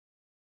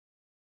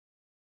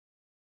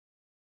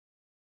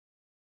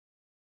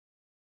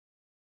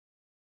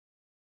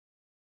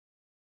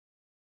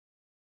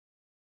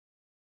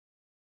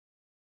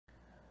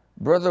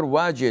Brother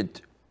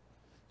Wajid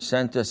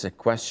sent us a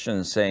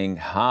question saying,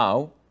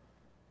 how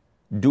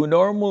do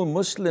normal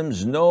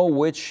Muslims know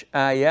which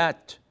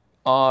ayat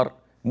are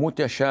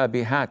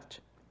mutashabihat?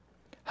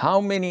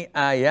 How many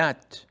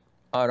ayat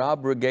are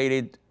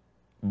abrogated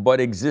but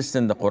exist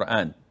in the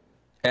Quran?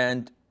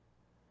 And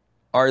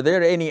are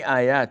there any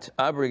ayat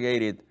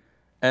abrogated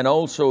and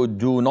also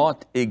do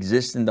not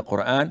exist in the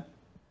Quran?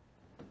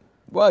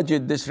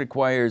 Wajid, this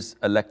requires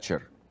a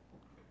lecture.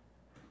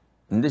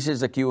 And this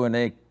is a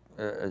Q&A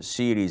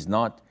series,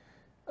 not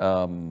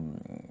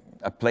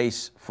a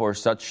place for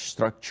such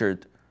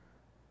structured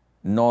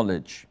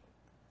knowledge.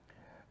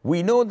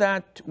 We know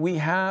that we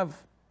have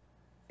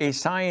a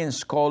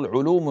science called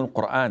Ulum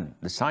al-Quran,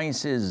 the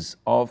sciences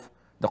of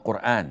the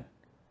Quran,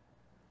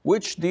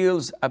 which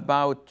deals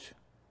about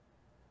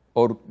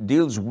or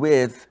deals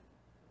with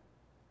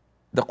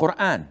the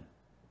Quran,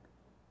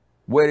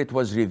 where it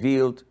was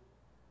revealed,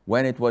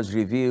 when it was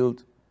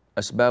revealed,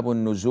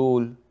 Asbabun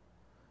Nuzul.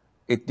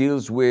 It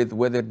deals with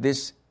whether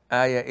this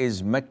ayah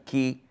is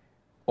Makki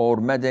or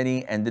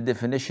Madani, and the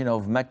definition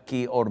of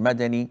Makki or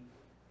Madani.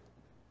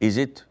 Is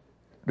it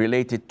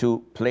related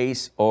to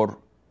place or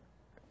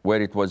where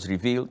it was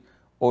revealed,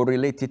 or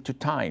related to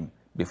time,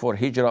 before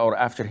Hijrah or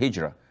after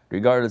Hijrah,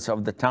 regardless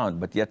of the town,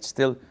 but yet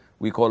still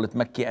we call it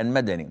Makki and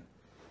Madani.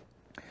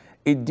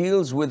 It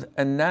deals with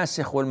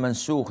An-Nasikh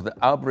wal-Mansukh, the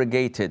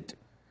abrogated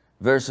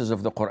verses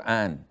of the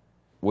Quran,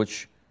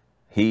 which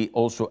he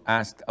also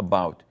asked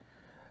about.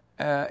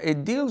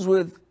 It deals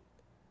with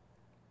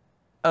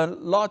a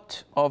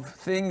lot of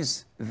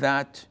things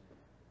that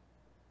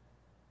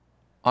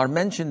are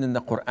mentioned in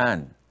the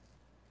Quran.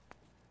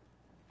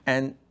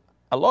 And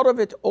a lot of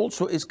it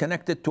also is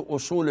connected to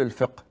usul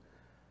al-fiqh,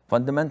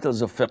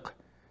 fundamentals of fiqh,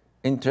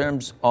 in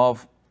terms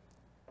of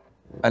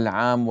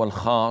al-aam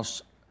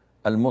wal-khas,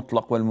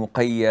 al-mutlaq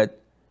wal-muqayyad,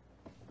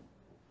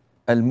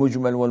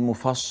 al-mujmal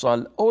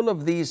wal-mufassal. All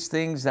of these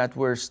things that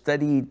were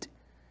studied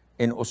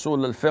in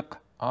usul al-fiqh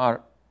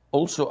are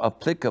also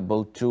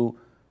applicable to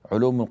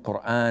ulum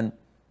al-Quran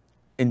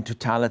in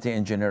totality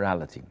and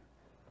generality.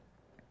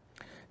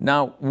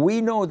 Now,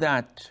 we know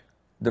that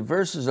the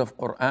verses of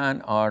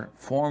Quran are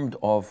formed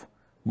of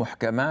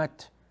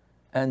muhkamat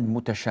and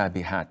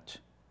mutashabihat.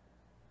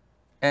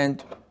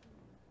 And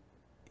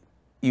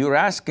you're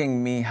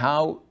asking me,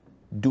 how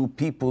do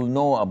people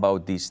know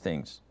about these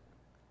things?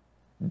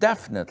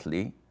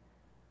 Definitely,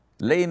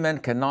 laymen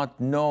cannot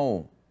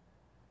know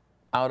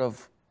out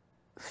of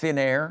thin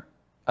air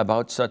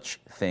about such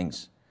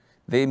things.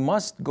 They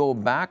must go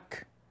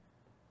back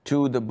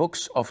to the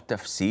books of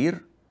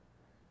tafsir,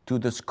 to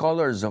the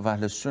scholars of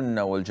Ahl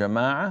Sunnah wal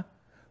Jama'ah,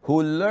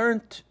 who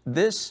learnt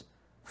this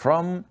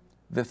from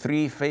the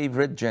three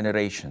favorite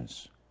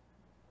generations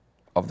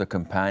of the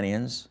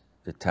companions,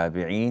 the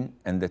tabi'een,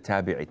 and the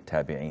tabi'it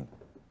tabi'een.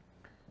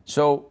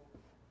 So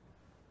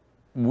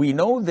we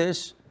know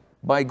this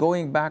by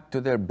going back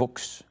to their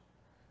books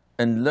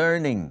and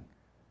learning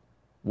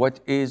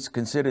what is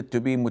considered to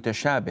be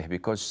mutashabih,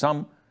 because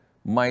some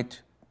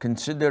might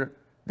consider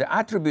the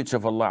attributes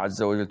of Allah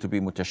Azza wa Jal to be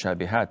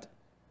mutashabihat,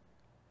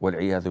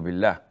 wal-'iyadhu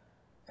billah.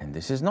 And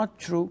this is not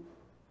true.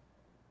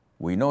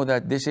 We know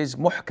that this is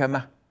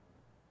muhkamah,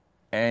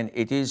 and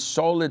it is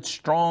solid,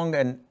 strong,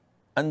 and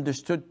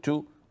understood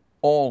to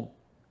all.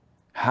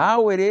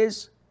 How it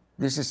is,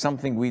 this is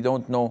something we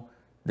don't know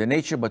the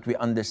nature, but we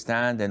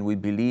understand and we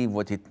believe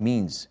what it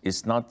means.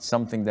 It's not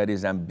something that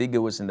is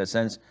ambiguous in the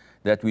sense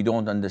that we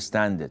don't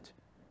understand it.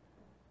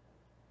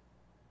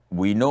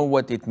 We know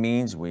what it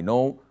means, we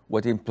know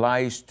what it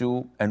implies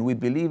to, and we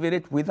believe in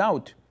it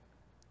without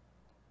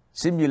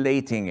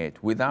simulating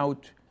it,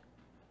 without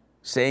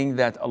saying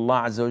that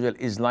Allah Azza wa Jal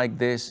is like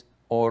this,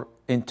 or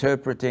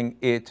interpreting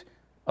it,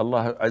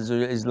 Allah Azza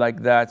wa Jal is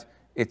like that,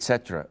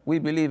 etc. We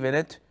believe in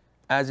it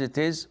as it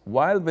is,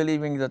 while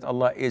believing that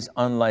Allah is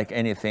unlike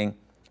anything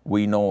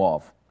we know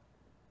of.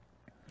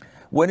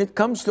 When it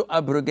comes to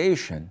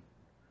abrogation,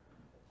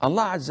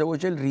 Allah Azza wa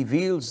Jal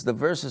reveals the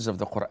verses of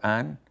the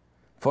Quran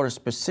for a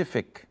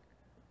specific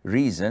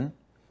reason,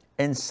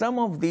 and some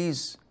of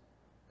these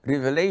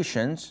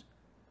revelations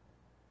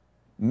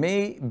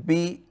may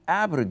be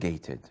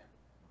abrogated.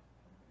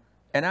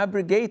 And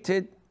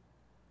abrogated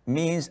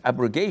means,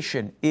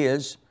 abrogation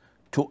is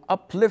to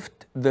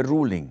uplift the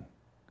ruling.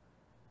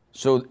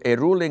 So a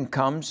ruling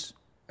comes,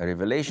 a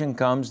revelation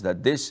comes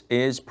that this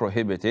is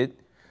prohibited,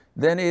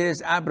 then it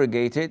is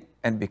abrogated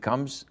and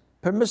becomes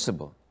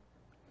permissible.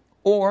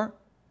 Or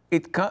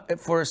it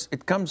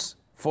comes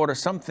for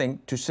something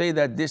to say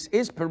that this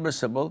is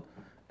permissible,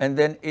 and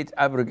then it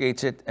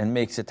abrogates it and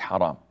makes it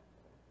haram.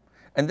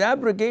 And the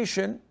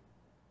abrogation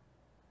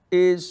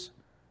is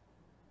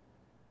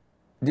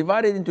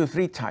divided into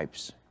three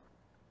types.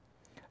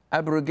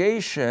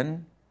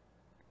 Abrogation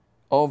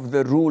of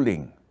the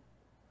ruling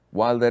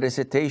while the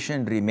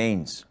recitation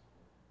remains.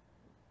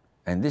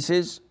 And this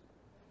is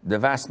the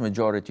vast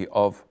majority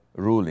of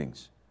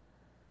rulings.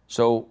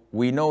 So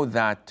we know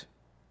that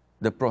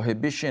the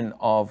prohibition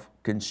of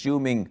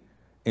consuming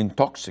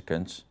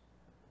intoxicants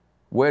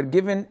were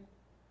given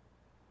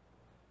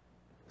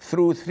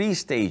through three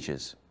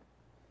stages.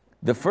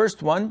 The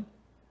first one,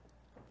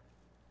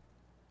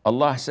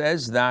 Allah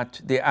says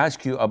that they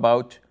ask you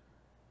about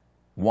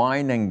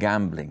wine and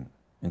gambling,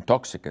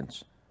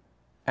 intoxicants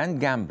and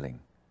gambling.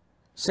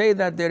 Say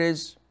that there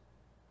is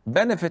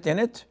benefit in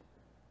it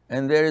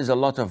and there is a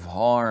lot of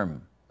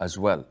harm as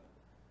well.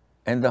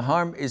 And the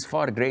harm is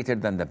far greater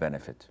than the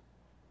benefit.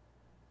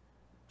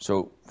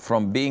 So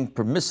from being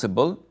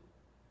permissible,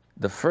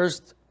 the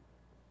first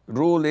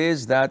rule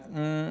is that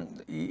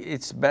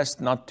it's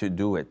best not to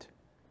do it.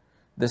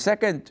 The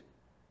second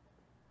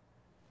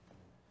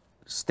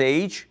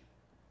stage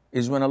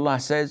is when Allah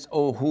says,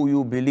 "Oh, who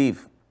you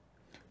believe,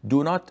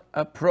 do not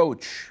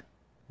approach,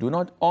 do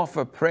not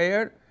offer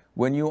prayer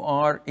when you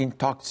are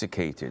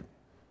intoxicated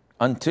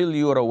until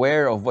you are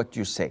aware of what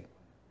you say."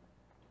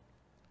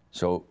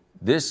 So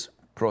this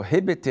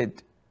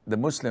prohibited the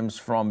Muslims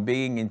from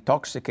being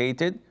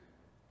intoxicated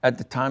at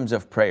the times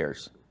of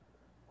prayers.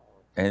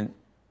 And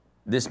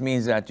this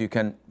means that you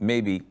can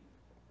maybe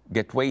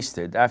get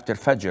wasted after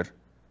Fajr,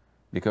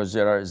 because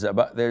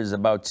there's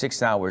about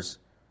 6 hours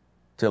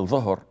till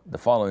Dhuhr, the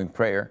following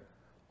prayer,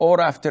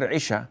 or after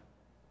Isha,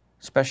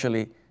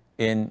 especially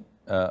in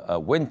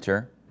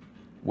winter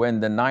when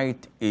the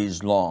night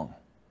is long.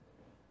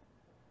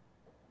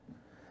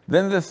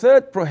 Then the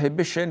third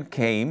prohibition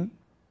came,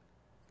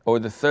 or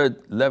the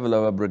third level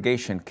of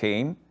abrogation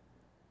came,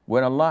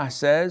 when Allah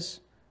says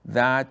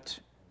that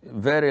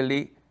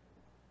verily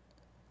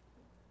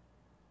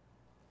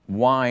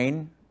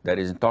wine, that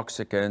is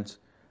intoxicants,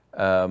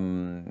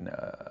 al-maysir,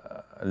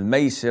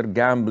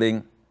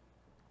 gambling,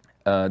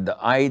 the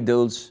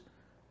idols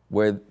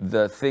where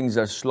the things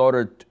are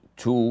slaughtered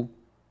to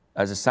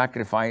as a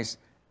sacrifice,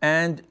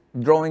 and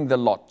drawing the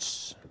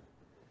lots.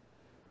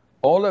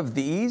 All of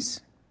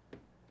these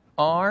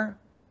are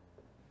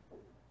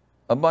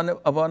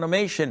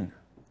abomination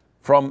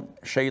from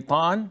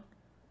shaitan,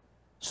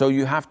 so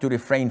you have to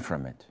refrain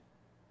from it.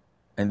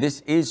 And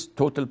this is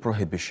total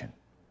prohibition.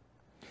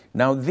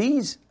 Now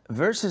these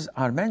verses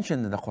are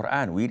mentioned in the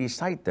Quran. We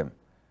recite them.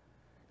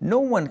 No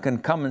one can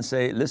come and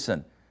say,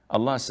 listen,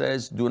 Allah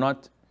says, do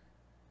not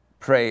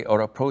pray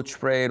or approach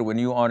prayer when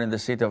you are in the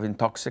state of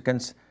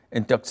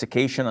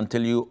intoxication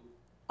until you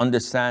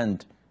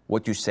understand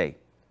what you say.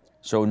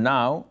 So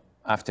now,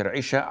 after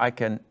Isha, I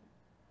can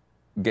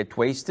get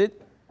wasted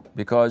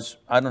because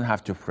I don't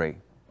have to pray.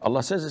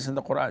 Allah says this in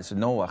the Quran. He said,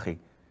 no, akhi,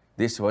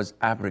 this was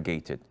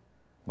abrogated.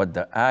 But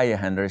the ayah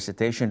and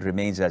recitation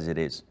remains as it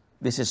is.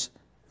 This is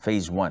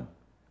phase one.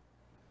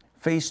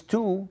 Phase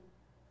two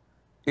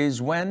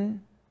is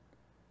when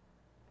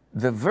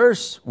the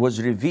verse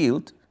was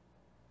revealed,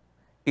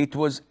 it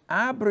was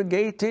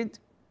abrogated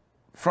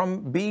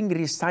from being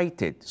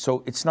recited.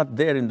 So it's not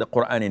there in the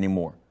Quran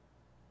anymore.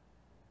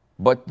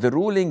 But the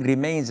ruling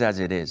remains as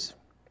it is.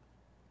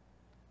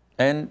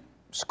 And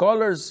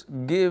scholars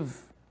give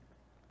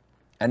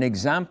an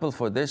example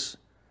for this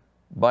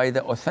by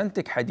the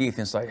authentic hadith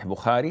in Sahih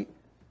Bukhari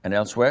and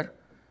elsewhere,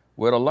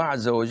 where Allah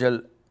Azza wa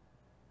Jal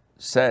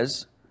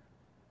says,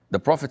 the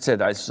Prophet said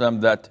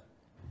that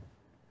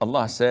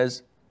Allah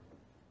says,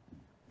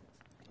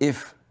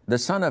 if the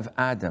son of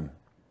Adam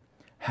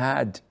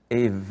had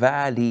a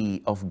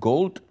valley of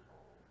gold,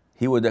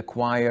 he would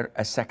acquire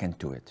a second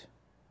to it.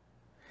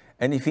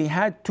 And if he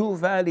had 2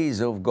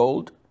 valleys of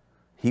gold,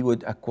 he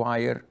would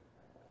acquire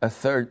a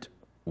third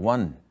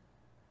one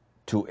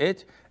to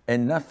it.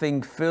 And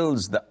nothing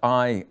fills the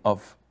eye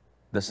of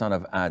the son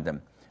of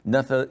Adam.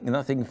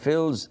 Nothing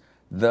fills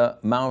the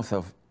mouth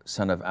of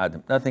son of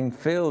Adam. Nothing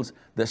fills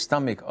the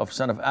stomach of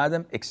son of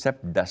Adam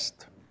except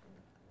dust.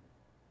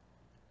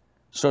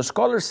 So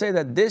scholars say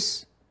that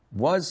this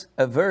was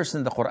a verse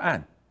in the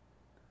Quran,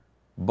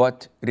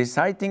 but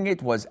reciting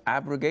it was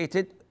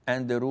abrogated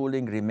and the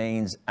ruling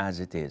remains as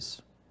it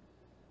is.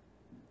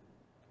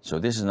 So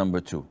this is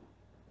number 2.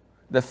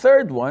 The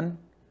third one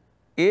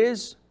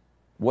is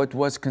what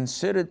was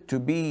considered to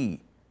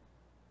be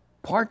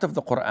part of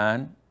the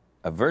Quran,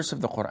 a verse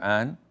of the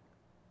Quran,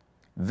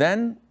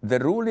 then the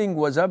ruling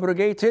was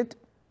abrogated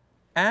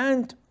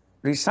and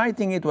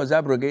reciting it was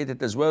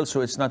abrogated as well,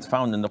 so it's not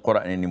found in the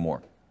Quran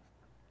anymore.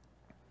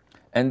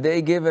 And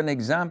they give an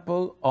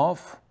example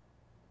of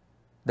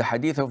the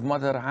hadith of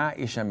Mother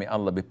Aisha, may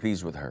Allah be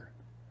pleased with her.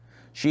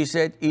 She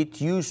said it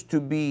used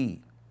to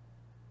be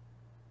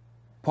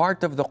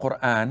part of the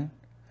Quran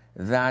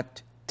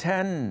that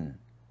 10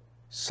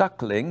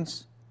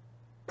 sucklings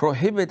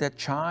prohibit a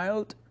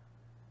child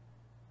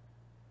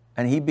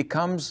and he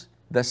becomes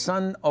the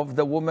son of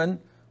the woman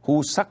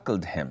who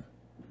suckled him.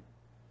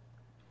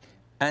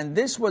 And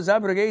this was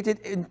abrogated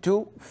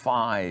into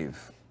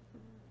 5.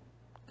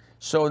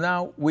 So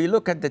now we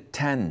look at the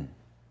 10.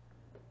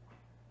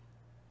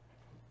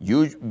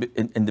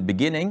 In the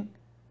beginning,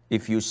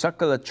 if you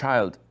suckle a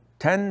child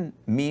 10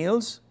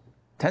 meals,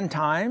 10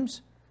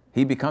 times,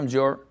 he becomes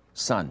your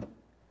son.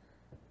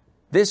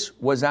 This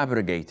was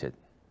abrogated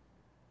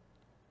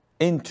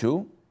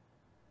into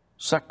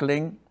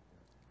suckling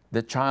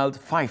the child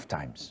 5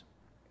 times.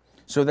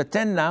 So the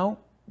 10 now,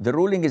 the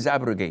ruling is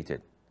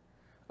abrogated.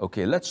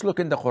 Okay, let's look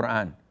in the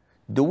Quran.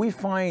 Do we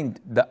find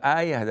the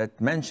ayah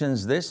that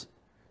mentions this?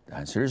 The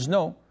answer is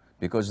no,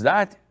 because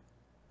that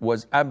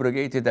was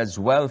abrogated as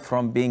well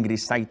from being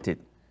recited.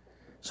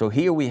 So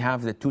here we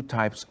have the two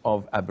types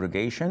of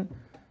abrogation,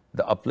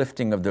 the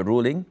uplifting of the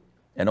ruling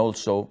and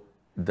also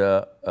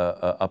the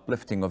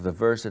uplifting of the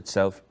verse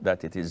itself,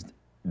 that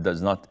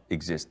does not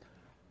exist.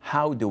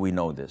 How do we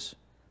know this?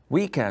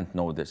 We can't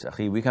know this,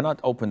 akhi. We cannot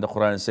open the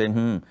Quran and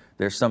say,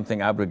 there's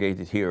something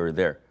abrogated here or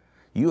there.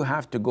 You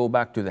have to go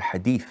back to the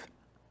hadith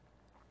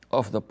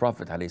of the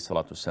Prophet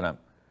ﷺ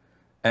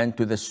and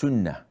to the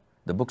Sunnah,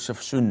 the books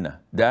of Sunnah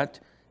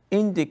that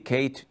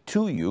indicate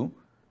to you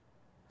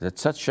that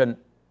such an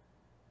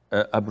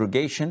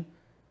abrogation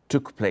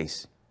took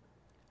place.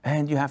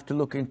 And you have to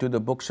look into the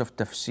books of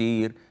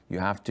tafsir, you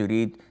have to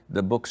read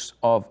the books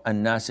of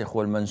An-Nasikh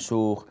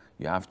wal-Mansukh,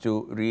 you have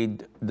to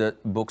read the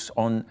books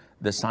on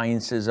the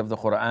sciences of the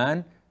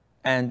Quran.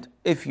 And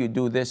if you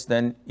do this,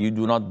 then you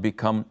do not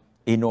become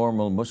a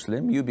normal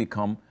Muslim, you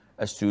become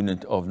a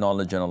student of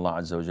knowledge, and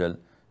Allah Azza wa Jal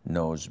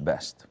knows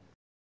best.